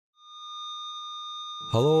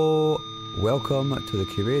Hello, welcome to the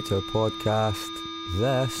Curator Podcast.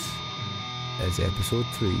 This is episode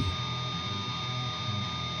 3.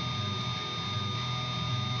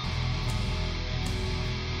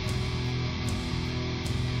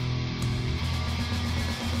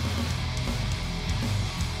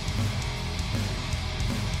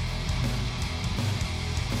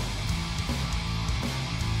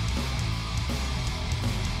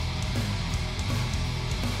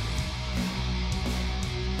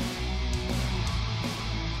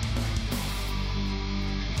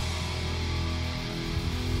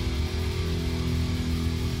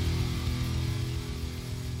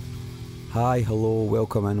 Hi, hello,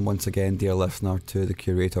 welcome in once again, dear listener, to the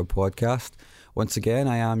Curator Podcast. Once again,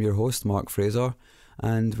 I am your host, Mark Fraser,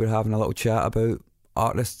 and we're having a little chat about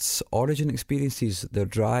artists' origin experiences, their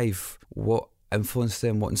drive, what influenced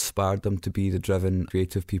them, what inspired them to be the driven,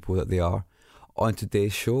 creative people that they are. On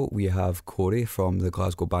today's show, we have Corrie from the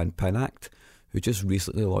Glasgow band Pinact, who just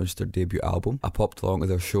recently launched their debut album. I popped along to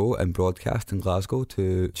their show and broadcast in Glasgow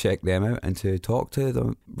to check them out and to talk to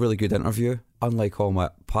them. Really good interview. Unlike all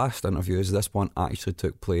my past interviews, this one actually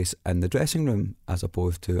took place in the dressing room as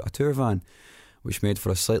opposed to a tour van, which made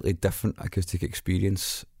for a slightly different acoustic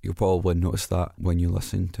experience. You'll probably notice that when you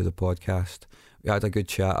listen to the podcast. We had a good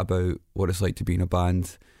chat about what it's like to be in a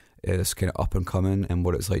band that's kind of up and coming, and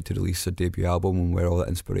what it's like to release a debut album and where all that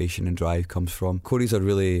inspiration and drive comes from. Corey's a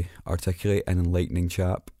really articulate and enlightening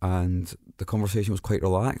chap, and the conversation was quite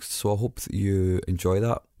relaxed, so I hope that you enjoy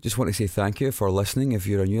that. Just want to say thank you for listening. If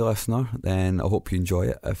you're a new listener, then I hope you enjoy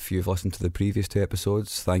it. If you've listened to the previous 2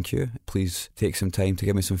 episodes, thank you. Please take some time to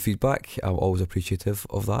give me some feedback. I'm always appreciative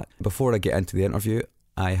of that. Before I get into the interview,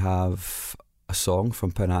 I have a song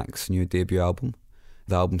from Pinact's new debut album.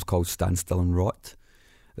 The album's called Stand Still and Rot.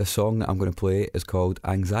 The song that I'm going to play is called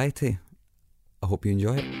Anxiety. I hope you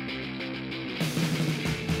enjoy it.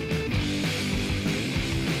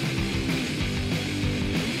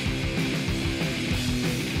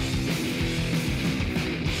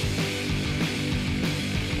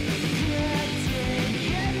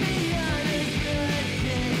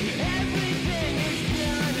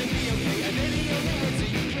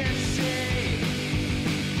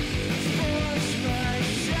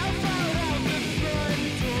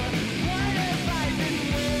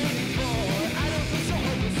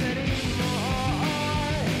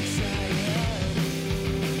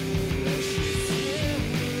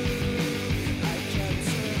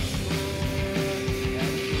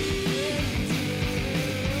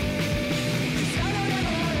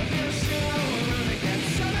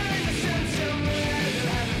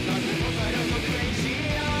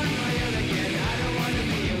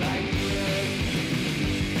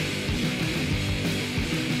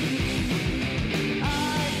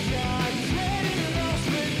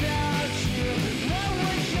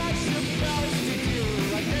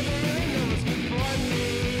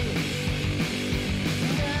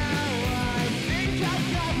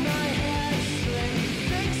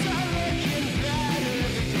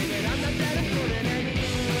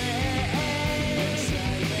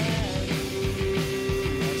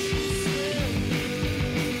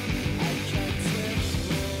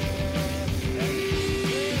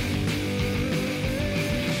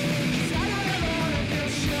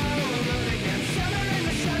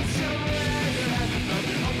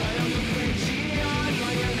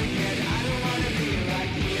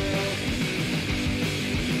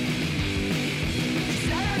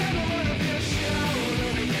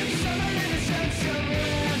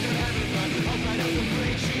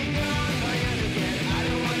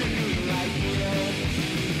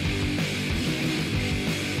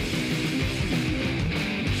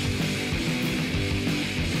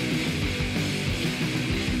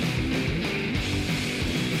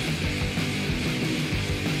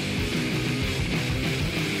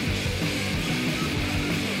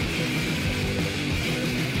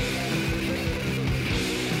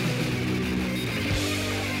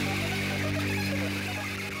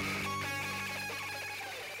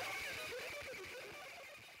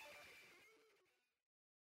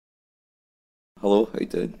 Hello, how you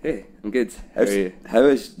doing? Hey, I'm good. How are you?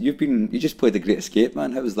 You just played The Great Escape,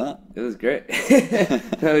 man. How was that? It was great.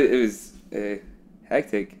 No, it was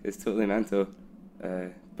hectic. It's totally mental,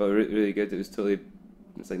 but really good. It's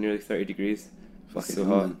like nearly 30 degrees. Fucking so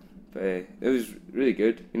hot, but it was really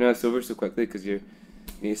good. You know, it's over so quickly because you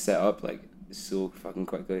need to set up like so fucking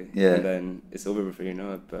quickly, Yeah. and then it's over before you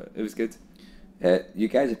know it. But it was good. You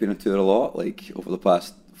guys have been on tour a lot, like over the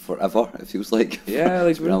past forever. It feels like Yeah,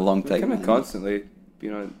 like it's been a long time. Kind of constantly, you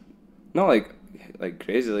know, not like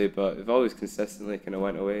crazily, but we've always consistently kind of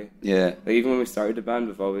went away. Yeah. Like even when we started the band,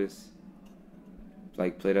 we've always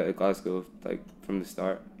like played out of Glasgow like from the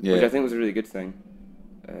start, Yeah. which I think was a really good thing.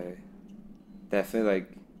 Definitely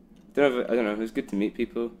like I don't know. It was good to meet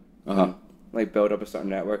people, and, like build up a sort of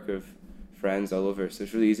network of friends all over. So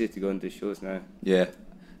it's really easy to go and do shows now. Yeah,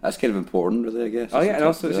 that's kind of important, really, I guess. Oh yeah, and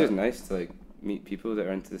also it's just nice to like meet people that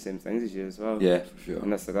are into the same things as you as well. Yeah, for sure.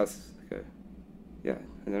 And that's like I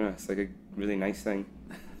don't know. It's like a really nice thing.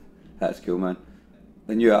 That's cool, man.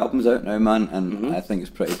 The new album's out now, man, and I think it's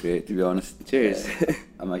pretty great, to be honest. Cheers.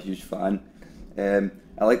 I'm a huge fan.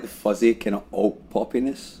 I like the fuzzy kind of alt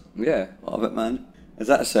poppiness of it, man. Is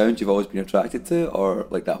that a sound you've always been attracted to, or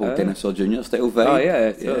like that whole Dinosaur Jr. style vibe? Oh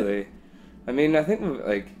yeah, totally. Yeah. I mean, I think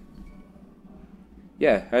like, I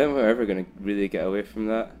don't think we're ever gonna really get away from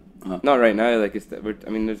that. Not right now. Like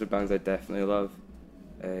there's bands I definitely love,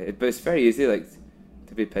 but it's very easy like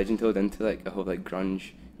to be pigeonholed into like a whole like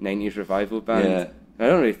grunge '90s revival band. Yeah. I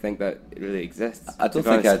don't really think that it really exists. I don't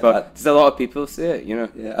think but there's a lot of people say it, you know.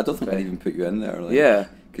 Yeah, I don't think I'd even put you in there. Like, yeah,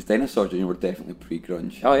 because Dinosaur Jr. were definitely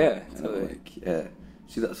pre-grunge. Oh yeah, totally. Like, yeah.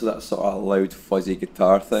 See that sort of loud fuzzy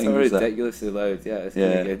guitar thing. It's ridiculously loud. Yeah, it's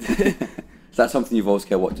really good. Is that something you've always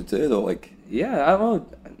kind of wanted to do though? Like. Yeah,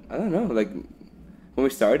 I don't know. Like when we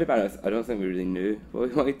started about it, I don't think we really knew what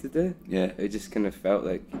we wanted to do. Yeah. It just kind of felt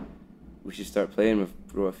like we should start playing. We've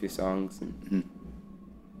wrote a few songs, and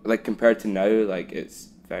like compared to now, like it's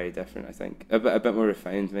very different. I think a bit more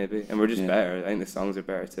refined maybe, and we're just better. I think the songs are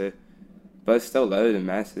better too, but it's still loud and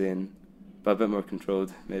messy, but a bit more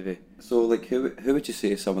controlled maybe. So like who would you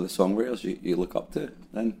say some of the songwriters you look up to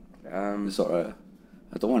then? The sort of,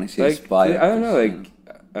 I don't want to say like, inspired. I don't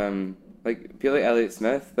know, like people like Elliott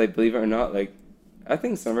Smith. Like believe it or not, like I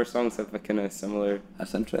think some of our songs have a kind of similar.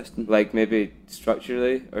 That's interesting. Like maybe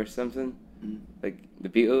structurally or something. Like the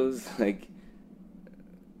Beatles, like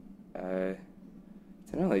I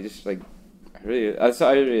don't know, like just like I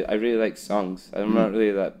really like songs. I'm not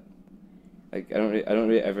really that like I don't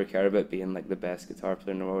really ever care about being like the best guitar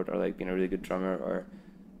player in the world or like being a really good drummer or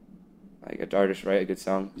like a artist write a good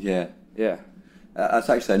song. Yeah. That's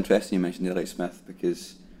actually interesting you mentioned Elliott Smith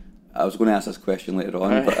because I was going to ask this question later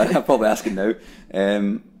on, but I'll probably ask it now.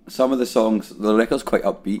 Some of the songs, the record's quite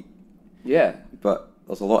upbeat. Yeah. But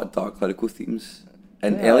there's a lot of dark lyrical themes.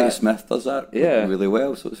 And Elliott Smith does that really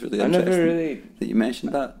well, so it's really interesting that you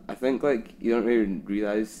mentioned that. I think like you don't really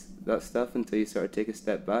realise that stuff until you sort of take a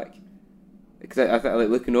step back. Because I think like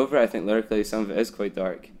looking over it, I think lyrically some of it is quite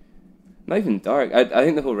dark. Not even dark. I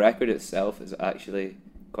think the whole record itself is actually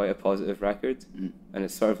quite a positive record, and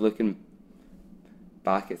it's sort of looking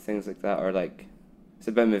back at things like that, or like it's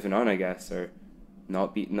about moving on, I guess, or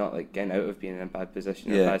not like getting out of being in a bad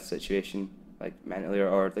position or a bad situation, like mentally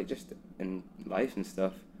or like just in life and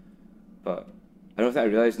stuff. But I don't think I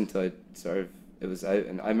realised until it was out,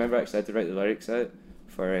 and I remember actually I had to write the lyrics out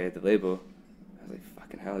for the label. I was like,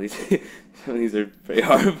 fucking hell, some of these are pretty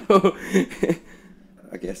horrible.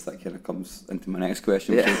 I guess that kind of comes into my next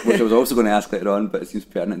question, which I was also going to ask later on, but it seems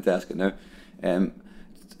pertinent to ask it now.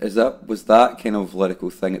 Was that kind of lyrical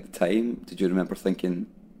thing at the time? Did you remember thinking,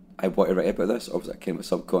 I want to write about this, or was that kind of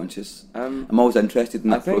subconscious? I'm always interested in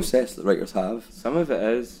that process that writers have. Some of it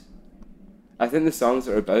is. I think the songs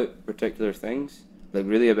are about particular things, like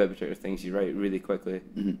really about particular things you write really quickly.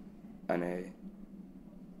 And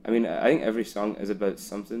I mean, I think every song is about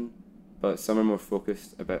something, but some are more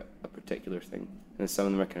focused about a particular thing, and some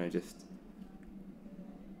of them are kind of just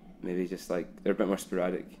maybe just like they're a bit more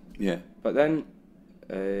sporadic. Yeah. But then,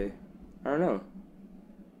 I don't know.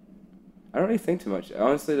 I don't really think too much.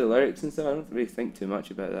 Honestly, the lyrics and stuff, I don't really think too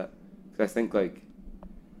much about that. Because I think, like,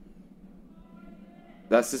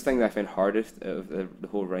 that's the thing that I find hardest out of the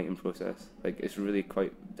whole writing process. Like, it's really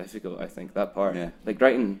quite difficult, I think, that part. Yeah. Like,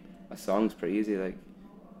 writing a song's pretty easy. Like,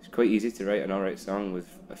 it's quite easy to write an alright song with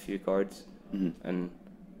a few chords and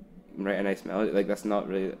write a nice melody. Like, that's not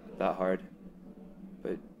really that hard.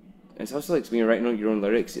 But it's also like when you're writing your own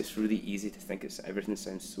lyrics, it's really easy to think everything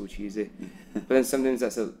sounds so cheesy. But then sometimes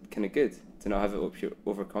that's kind of good to not have it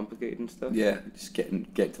overcomplicated and stuff. Yeah, just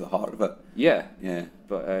get to the heart of it. Yeah. Yeah.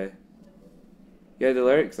 But the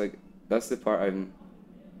lyrics, like that's the part I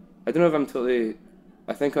don't know if I'm totally.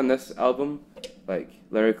 I think on this album, like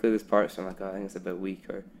lyrically, there's parts I'm like, I think it's a bit weak,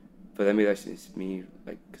 but then maybe that's just me,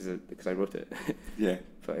 like because I wrote it. Yeah.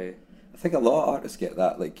 But I think a lot of artists get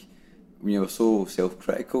that, like when you're so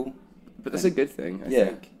self-critical. But that's a good thing, I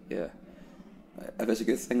think. Yeah. If it's a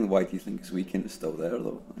good thing, why do you think it's weak and it's still there,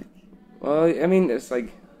 though? Like, well, I mean, it's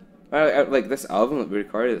like, like this album that we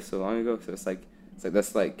recorded it so long ago, so it's like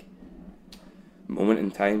this like moment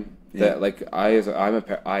in time that like as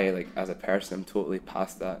a person, I'm totally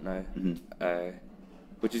past that now,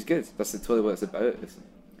 which is good. That's totally what it's about.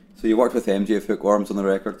 So you worked with MJ of Hookworms on the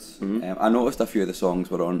records. Mm-hmm. I noticed a few of the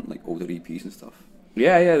songs were on like older EPs and stuff.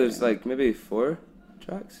 Yeah, there's like maybe 4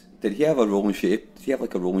 tracks. Did he have a rolling shape? Did he have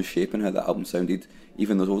like a rolling shape in how the album sounded,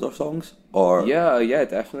 even those older songs? Or Yeah,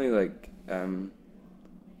 definitely like in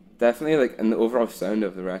the overall sound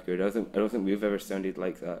of the record. I don't think we've ever sounded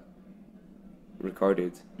like that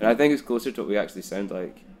recorded, and I think it's closer to what we actually sound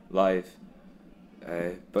like live.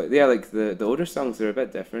 But yeah, like the older songs, they're a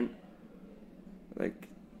bit different. Like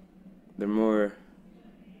they're more,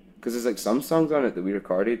 because there's like some songs on it that we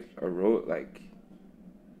recorded or wrote like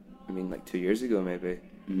 2 years ago maybe.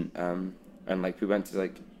 Mm-hmm. And like we went to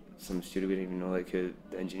like some studio, we didn't even know like who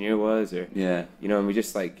the engineer was, or yeah, and we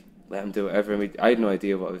just like let him do whatever, and I had no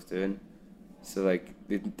idea what I was doing, so like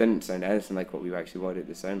it didn't sound anything like what we actually wanted it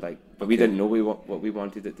to sound like, but we didn't know what we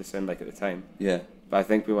wanted it to sound like at the time. Yeah, but I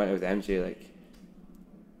think we went with MJ, like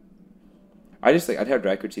I'd heard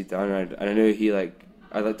records he'd done, and I knew he like,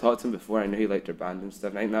 I like talked to him before, I knew he liked our band and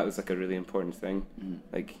stuff, and I think that was like a really important thing.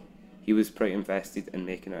 Like he was pretty invested in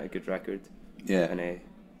making it a good record. Yeah. And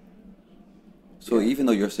so even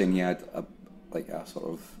though you're saying he had a sort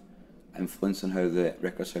of influence on how the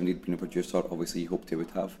record sounded, being a producer, obviously you hoped he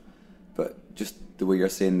would have, but just the way you're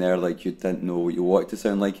saying there, like you didn't know what you wanted to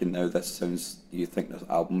sound like, and now this sounds, you think this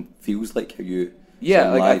album feels like how you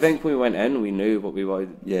sound like live. I think when we went in, we knew what we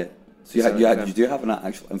wanted. Yeah. So you do have an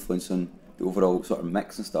actual influence on the overall sort of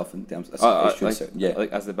mix and stuff in terms of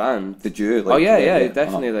like as the band. Did you? Like,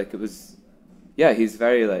 definitely. Like it was. Yeah, he's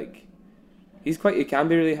very like. He can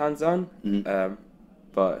be really hands-on,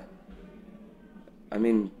 but I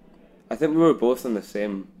mean, I think we were both on the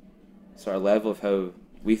same sort of level of how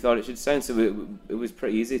we thought it should sound, so it was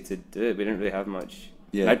pretty easy to do it. We didn't really have much.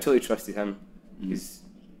 Yeah, I totally trusted him. He's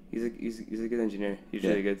a good engineer. He's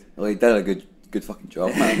really good. Well, he did a good fucking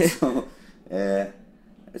job, man.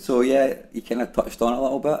 So yeah, he kind of touched on it a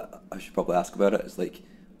little bit. I should probably ask about it. It's like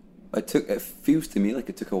it feels to me like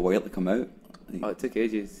it took a while to come out. It took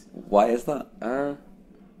ages. Why is that? I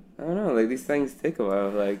don't know. Like these things take a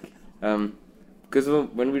while. Like, because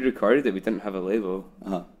when we recorded it, we didn't have a label,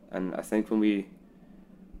 and I think when we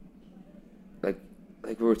like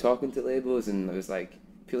we were talking to labels, and it was like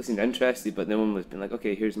people seemed interested, but no one was being like,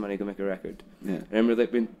 okay, here's money, go make a record. Yeah. I remember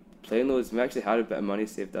like been playing those. And we actually had a bit of money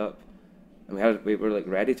saved up, and we were like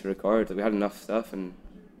ready to record. Like, we had enough stuff, and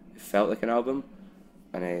it felt like an album.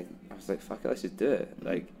 And I was like, fuck it, let's just do it.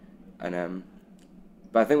 Like, and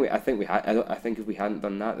but I think if we hadn't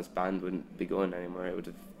done that, this band wouldn't be going anymore. It would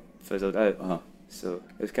have fizzled out. So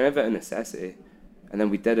it was kind of a bit of necessity. And then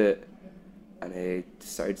we did it, and I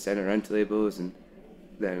started sending around to labels, and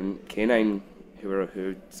then K9,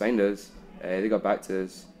 who signed us, they got back to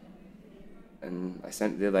us, and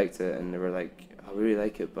they liked it, and they were like, "I really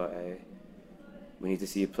like it, but we need to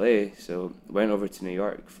see you play." So went over to New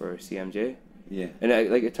York for CMJ. Yeah. And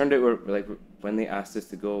it turned out when they asked us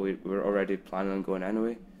to go, we were already planning on going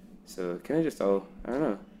anyway. So kind of just all, I don't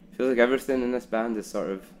know. I feel like everything in this band is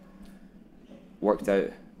sort of worked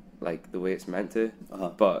out like the way it's meant to,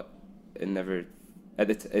 but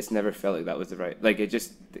it's never felt like that was the right. Like it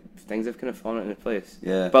just things have kind of fallen into place.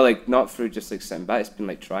 Yeah. But like not through just like sitting back. It's been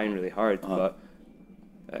like trying really hard, but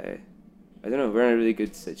I don't know. We're in a really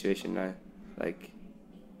good situation now. Like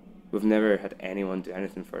we've never had anyone do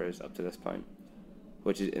anything for us up to this point,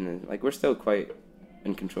 which is we're still quite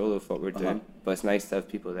in control of what we're doing. But it's nice to have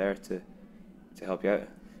people there to help you out.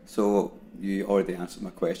 So you already answered my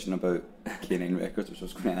question about K9 Records, which I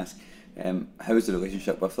was going to ask. How is the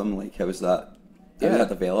relationship with them? Like, how is that? How has that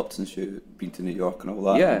developed since you've been to New York and all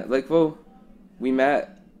that? Yeah, we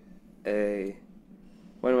met when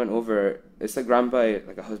I went over. It's run by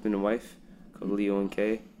a husband and wife called Leo and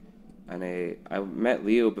Kay, and I met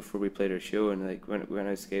Leo before we played our show, and we went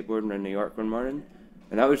out skateboarding around New York one morning,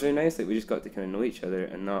 and that was really nice. We just got to kind of know each other,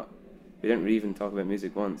 and we didn't really even talk about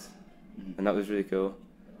music once, and that was really cool.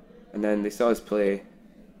 And then they saw us play,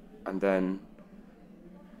 and then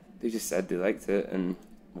they just said they liked it, and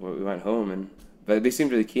we went home. But they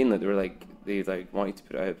seemed really keen. They were they wanted to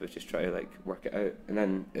put it out, but just try to work it out. And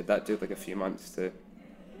then that took a few months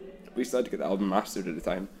we started to get the album mastered at the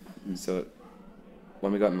time. So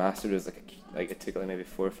when we got mastered, it was it took maybe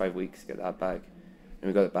 4 or 5 weeks to get that back. And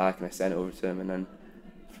we got it back, and I sent it over to them, and then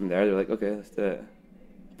from there they were like, okay, let's do it.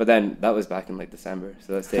 But then that was back in December,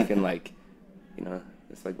 so that's taken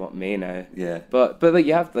it's May now. Yeah. But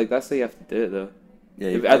you have to that's how you have to do it though.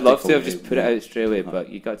 Yeah. I'd love to have just put it out straight away, but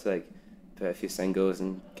you got to put a few singles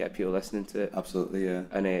and get people listening to it. Absolutely, yeah.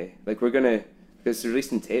 And we're gonna, it's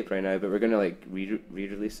releasing tape right now, but we're gonna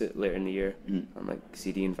re-release it later in the year on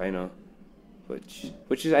CD and vinyl, which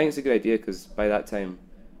is I think it's a good idea because by that time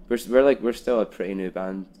we're still a pretty new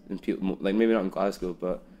band, and people like maybe not in Glasgow,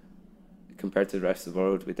 but compared to the rest of the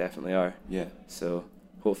world, we definitely are. Yeah. So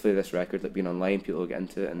hopefully this record, like being online, people will get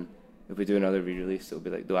into it, and if we do another re-release,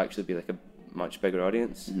 there'll actually be like a much bigger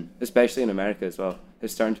audience, especially in America as well.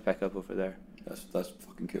 It's starting to pick up over there. That's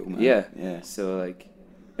fucking cool, man. Yeah. Yeah. So like,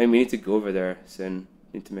 I mean, we need to go over there soon.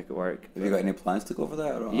 Need to make it work. Have you got any plans to go over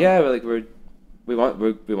there? Or? Yeah, we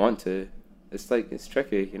want to. It's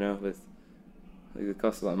tricky, you know, with like it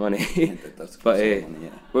costs a lot of money. Yeah, that's but a lot of money,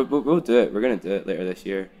 yeah. we'll do it. We're gonna do it later this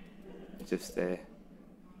year. Just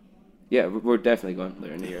yeah, we're definitely going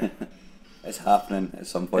later in the year. It's happening at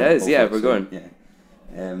some point. It is, yeah, we're going.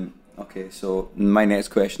 Yeah. Okay, so my next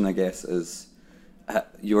question, I guess, is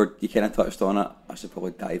you kind of touched on it. I should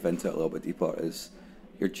probably dive into it a little bit deeper. Is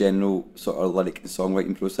your general sort of lyric and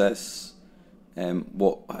songwriting process?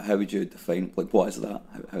 How would you define, like, what is that?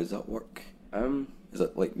 How does that work? Is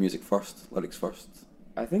it like music first, lyrics first?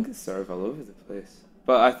 I think it's sort of all over the place,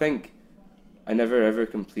 but I think I never ever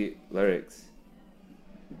complete lyrics.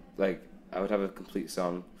 Like, I would have a complete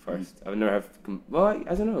song first. I would never have.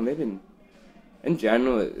 I don't know. Maybe in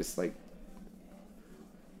general, it's like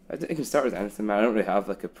it can start with anything. Man, I don't really have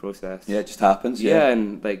like a process. Yeah, it just happens. Yeah,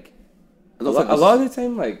 and like a lot of the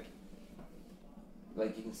time, like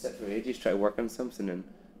you can sit for ages, try to work on something, and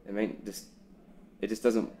it just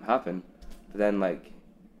doesn't happen. But then, like,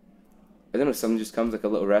 I don't know, something just comes, like a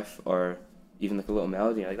little riff or even like a little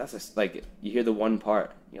melody. Like like you hear the one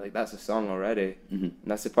part, you're like, that's a song already, and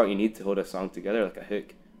that's the part you need to hold a song together, like a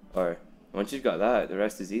hook. Or once you've got that, the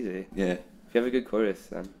rest is easy. Yeah. If you have a good chorus,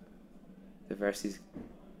 then the verses,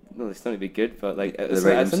 no, they still need to be good, but like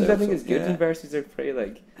sometimes I think it's good yeah. when verses are pretty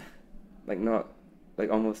like not,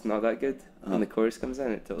 like almost not that good. When the chorus comes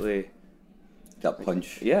in, it totally that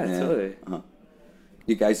punch. Yeah, totally.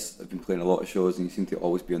 You guys have been playing a lot of shows, and you seem to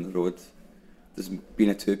always be on the road. Does being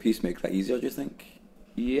a two-piece make that easier, do you think?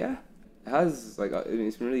 Yeah, it has. Like, I mean,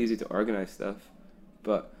 it's been really easy to organise stuff,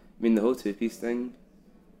 but I mean, the whole two-piece thing,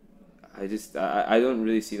 I don't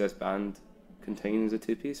really see this band continuing as a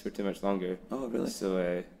two-piece for too much longer. Oh, really?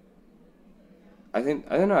 So, I don't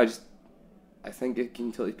know, I think it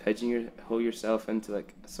can totally pigeonhole yourself into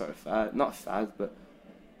like a sort of fad, not a fad, but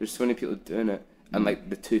there's so many people doing it, and like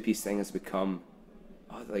the two-piece thing has become,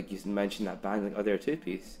 like you mentioned that band, like, they're a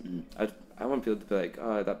two-piece. I want people to be like,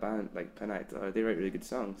 oh, that band, like Pinact, they write really good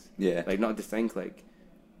songs. Yeah. Like, not to think, like,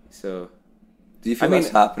 so. Do you feel that's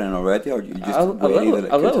happening already, or you just a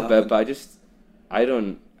little bit, but I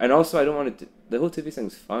don't, and also I don't want to. The whole two-piece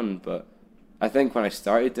thing's fun, but I think when I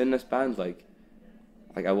started doing this band, like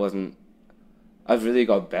I've really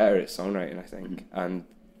got better at songwriting, I think, and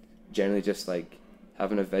generally just like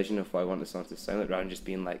having a vision of what I want the song to sound like, rather than just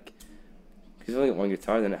being like, because you've only got one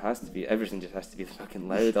guitar, then everything just has to be fucking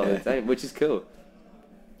loud all the time, which is cool.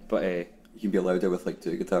 But you can be louder with like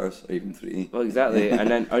two guitars or even three. Well, exactly, and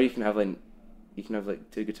then or you can have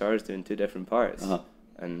two guitars doing two different parts,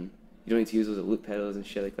 and you don't need to use those loop pedals and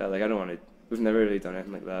shit like that. Like, I don't want to. We've never really done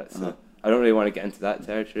anything like that, so I don't really want to get into that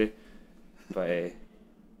territory. But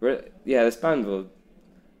this band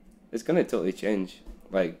it's gonna totally change.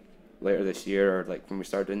 Like later this year, or like when we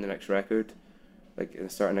start doing the next record, like in the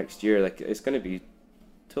start of next year, like it's gonna be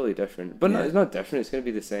totally different. But no, it's not different. It's gonna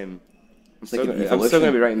be the same. I'm still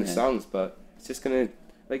gonna be writing the songs, but it's just gonna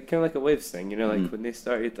like kind of like a Waves thing, you know, like when they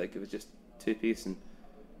started, like it was just two-piece, and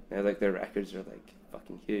now like their records are like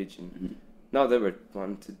fucking huge, and not that we're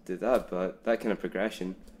wanting to do that, but that kind of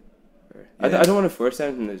progression. I don't want to force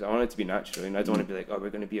anything. I want it to be natural, and I don't want to be like, oh, we're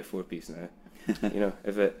going to be a four-piece now, you know.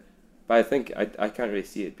 But I think I can't really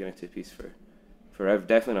see it being a two-piece for forever.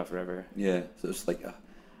 Definitely not forever. Yeah, so it's like I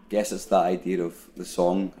guess it's that idea of the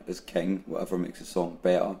song is king, whatever makes a song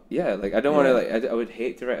better. Yeah, like I don't want to like I would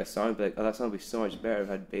hate to write a song and be like, oh, that song would be so much better if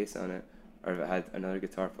it had bass on it, or if it had another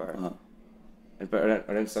guitar part. But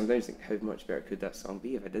then sometimes think, how much better could that song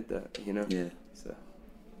be if I did that, you know? Yeah. So,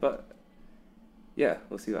 but yeah,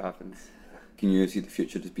 we'll see what happens. Can you see the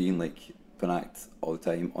future as being like Pinact all the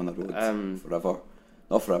time on the road forever?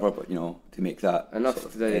 Not forever, but you know, to make that enough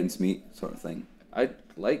sort of ends meet sort of thing. I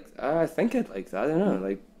think I'd like that. I don't know.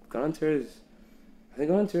 Like going on tours, I think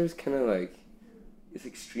going on tours kind of like it's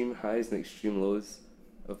extreme highs and extreme lows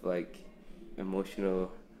of like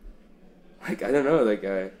emotional. Like I don't know. Like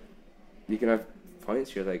you can have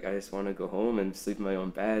points where like I just want to go home and sleep in my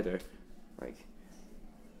own bed, or like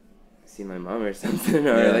see my mom or something,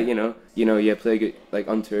 or like you play a good, like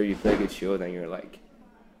on tour you play a good show, then you're like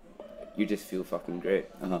you just feel fucking great.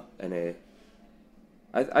 And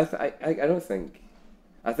I don't think,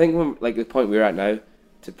 I think when like the point we're at now,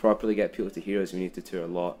 to properly get people to hear us, we need to tour a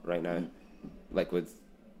lot right now, like with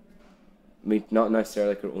I mean, not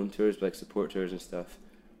necessarily like our own tours, but like support tours and stuff.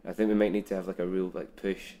 I think we might need to have like a real like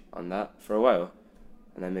push on that for a while,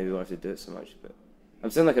 and then maybe we won't have to do it so much. But I'm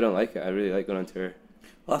saying like I don't like it. I really like going on tour.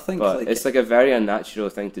 Well, I think but like it's like a very unnatural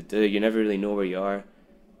thing to do. You never really know where you are.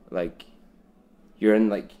 Like, you're in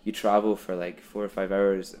like, you travel for like 4 or 5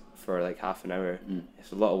 hours for like half an hour.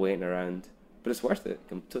 It's a lot of waiting around, but it's worth it.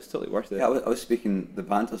 It's totally worth it. Yeah, I was speaking, the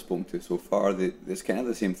band I've spoken to so far, it's kind of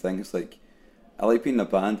the same thing. It's like, I like being in a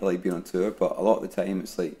band, I like being on tour, but a lot of the time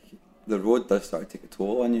it's like, the road does start to take a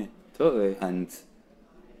toll on you. Totally. And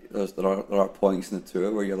there are points in the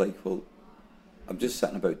tour where you're like, well, I'm just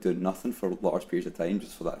sitting about doing nothing for large periods of time,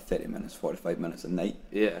 just for that 30 minutes, 45 minutes a night.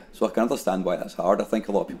 Yeah. So I can understand why that's hard. I think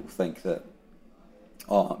a lot of people think that,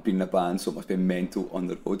 being in a band, so it must be mental on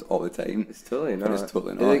the road all the time. It's totally not. But it's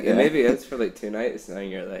totally not. Like, maybe it's for like 2 nights,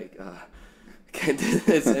 and you're like, I can't do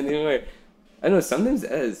this anymore. I know, sometimes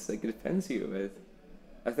it is. Like, it depends who you're with.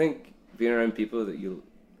 I think being around people that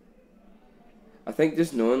I think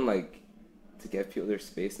just knowing, like, to give people their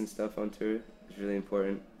space and stuff on tour is really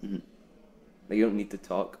important. Mm-hmm. Like, you don't need to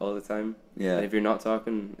talk all the time. Yeah. And if you're not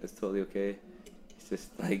talking, it's totally okay. It's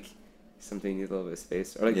just, like, something you need a little bit of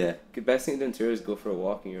space. Or, like, the best thing to do on tour is go for a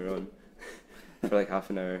walk on your own for, like, half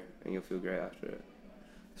an hour, and you'll feel great after it.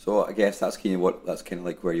 So I guess that's kind of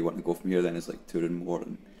like where you want to go from here then, is like touring more.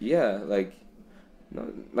 And yeah, like, not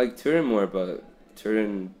like touring more, but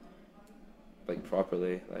touring like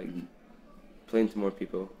properly, like playing to more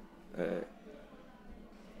people.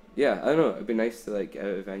 Yeah, I don't know. It'd be nice to like get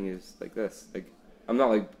out of venues like this. Like, I'm not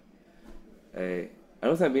like, I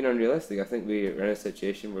don't think I'm being unrealistic. I think we're in a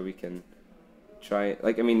situation where we can try.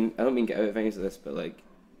 Like, I mean, I don't mean get out of venues like this, but like,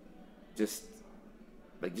 just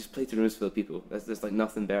play to rooms full of people. There's like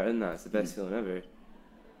nothing better than that. It's the best feeling ever.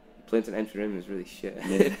 Playing to an empty room is really shit.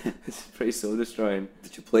 Yeah. It's pretty soul destroying.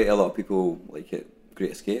 Did you play to a lot of people like at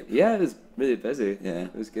Great Escape? Yeah, it was really busy. Yeah,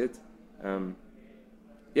 it was good.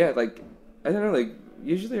 Yeah, like, I don't know, like,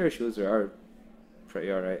 usually our shows are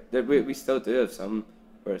pretty alright. We still do have some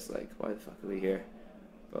where it's like, why the fuck are we here?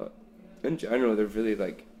 But in general, they're really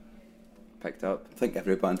like picked up. I think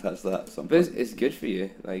every band has that at some But point. it's good for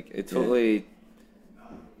you. Like, it totally.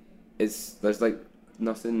 There's like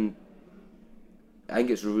nothing. I think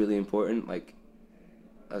it's really important, like,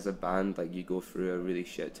 as a band, like, you go through a really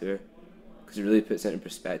shit tour, because it really puts it in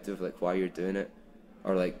perspective, like, why you're doing it,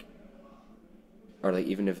 or like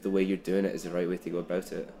even if the way you're doing it is the right way to go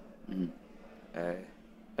about it. I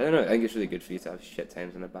don't know. I think it's really good for you to have shit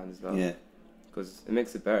times in a band as well. Yeah, because it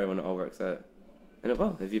makes it better when it all works out. And it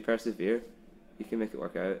will. If you persevere, you can make it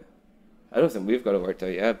work out. I don't think we've got it worked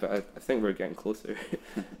out yet, but I think we're getting closer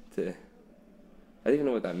to. I don't even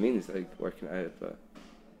know what that means, like, working out, but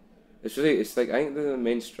it's like, I think the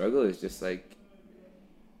main struggle is just like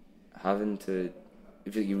having to,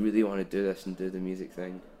 if you really want to do this and do the music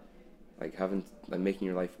thing, like making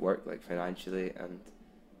your life work, like, financially, and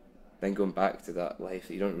then going back to that life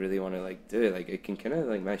that you don't really want to like do. Like, it can kind of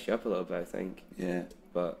like mess you up a little bit, I think. Yeah.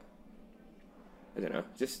 But I don't know,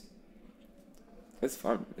 just it's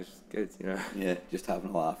fun. It's good, you know. Yeah, just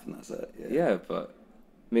having a laugh and that's it. Yeah, but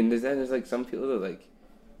I mean, there's like some people that like,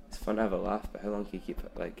 it's fun to have a laugh, but how long can you keep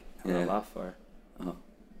it like having a laugh for?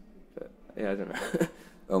 But yeah, I don't know.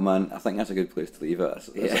 Well, man, I think that's a good place to leave it.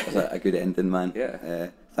 It's a good ending, man. Yeah.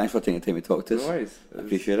 Thanks for taking the time to talk to us. No worries. I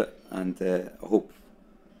appreciate it, and I hope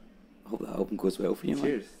that album goes well for you, man.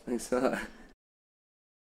 Cheers. Thanks a lot.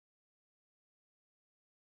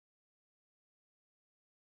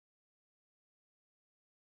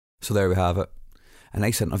 So there we have it. A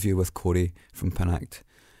nice interview with Corrie from Pinact.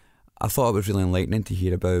 I thought it was really enlightening to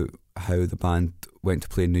hear about how the band went to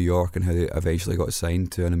play in New York and how they eventually got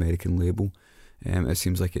signed to an American label. It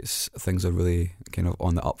seems like things are really kind of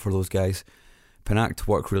on the up for those guys. Pinact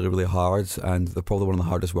work really, really hard, and they're probably one of the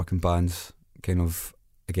hardest working bands, kind of,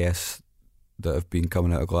 I guess, that have been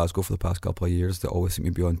coming out of Glasgow for the past couple of years. They always seem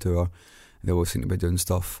to be on tour. They always seem to be doing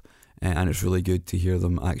stuff, and it's really good to hear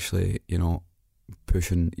them actually, you know,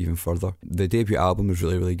 pushing even further. The debut album is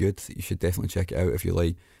really, really good. You should definitely check it out if you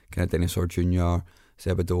like kind of Dinosaur Jr.,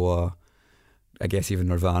 Zebadoa, I guess even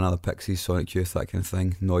Nirvana, the Pixies, Sonic Youth, that kind of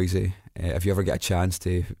thing. Noisy. If you ever get a chance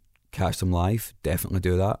to catch them live, definitely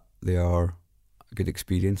do that. They are a good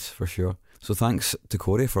experience for sure. So thanks to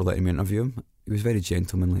Corrie for letting me interview him. It was very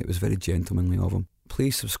gentlemanly. It was very gentlemanly of him.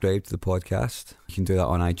 Please subscribe to the podcast. You can do that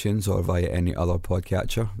on iTunes or via any other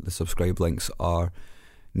podcatcher. The subscribe links are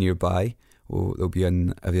nearby. They'll be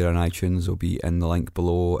in, if you're on iTunes, they'll be in the link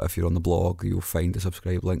below. If you're on the blog, you'll find the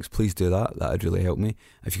subscribe links. Please do that. That would really help me.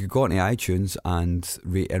 If you could go onto iTunes and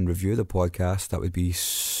rate and review the podcast, that would be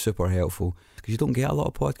super helpful, because you don't get a lot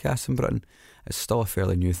of podcasts in Britain. It's still a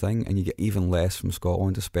fairly new thing, and you get even less from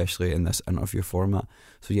Scotland, especially in this interview format.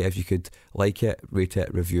 So yeah, if you could like it, rate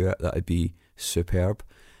it, review it, that would be superb.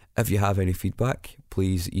 If you have any feedback,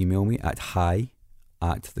 please email me at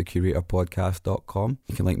hi@thecuratorpodcast.com.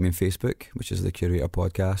 You can like me on Facebook, which is The Curator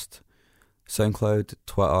Podcast, SoundCloud,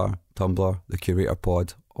 Twitter, Tumblr, The Curator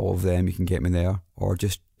Pod, all of them, you can get me there, or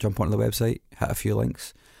just jump onto the website, hit a few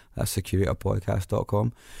links. That's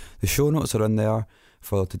thecuratorpodcast.com. The show notes are in there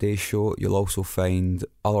for today's show. You'll also find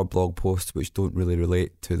other blog posts which don't really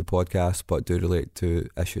relate to the podcast but do relate to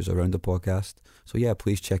issues around the podcast. So yeah,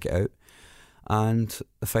 please check it out. And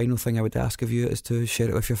the final thing I would ask of you is to share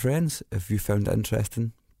it with your friends. If you found it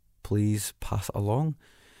interesting, please pass it along.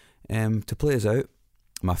 To play us out,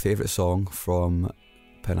 my favourite song from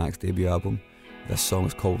Pinact's debut album. This song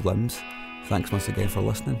is called Limbs. Thanks once again for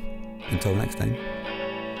listening. Until next time.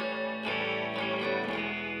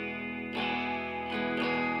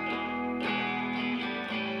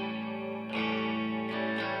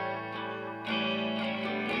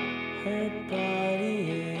 Her body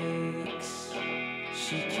aches,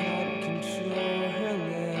 she can't control her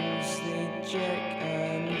limbs, they jerk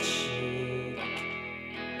and shake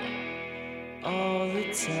all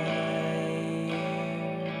the time.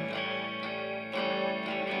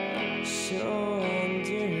 So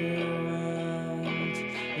underwhelmed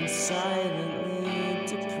and silently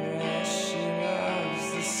depressed, she loves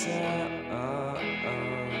the sound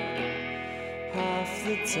half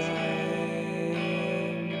the time.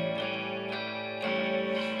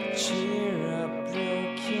 Cheer up,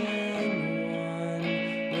 broken one.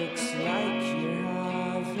 Looks like you're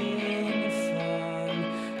having fun.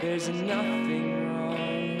 There's nothing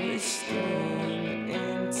wrong with staying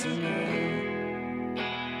in tonight.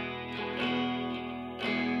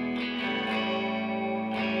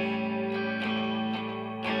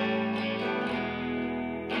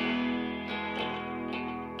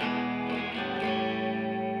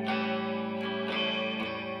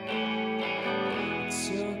 It's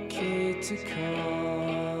okay to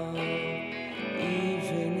call,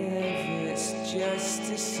 even if it's just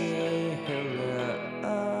to say hello.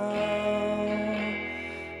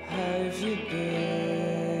 How have you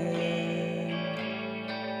been?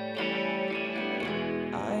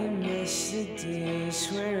 I miss the days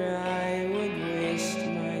where I would waste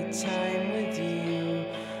my time with you.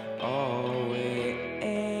 Always,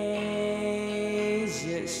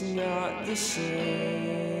 it's not the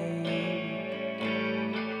same.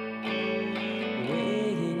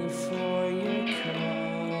 Waiting for your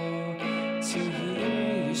call to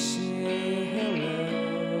hear you say hello.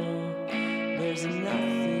 There's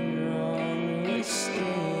nothing wrong with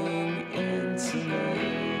staying in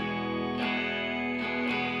tonight.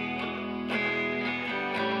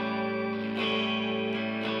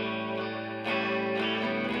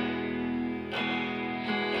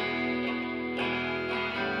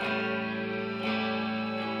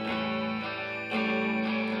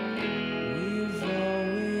 We've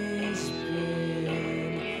always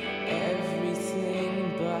been everything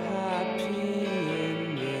but happy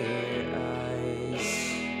in their eyes.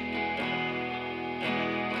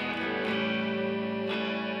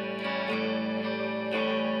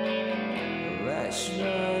 Let's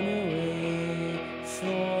run away for a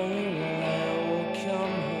while. We'll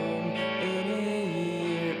come home in a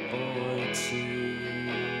year or two.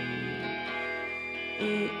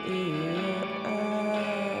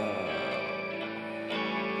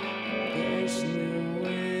 There's no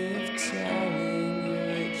way of telling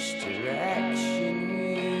which direction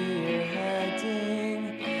we're heading.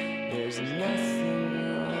 There's nothing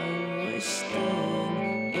wrong with staying.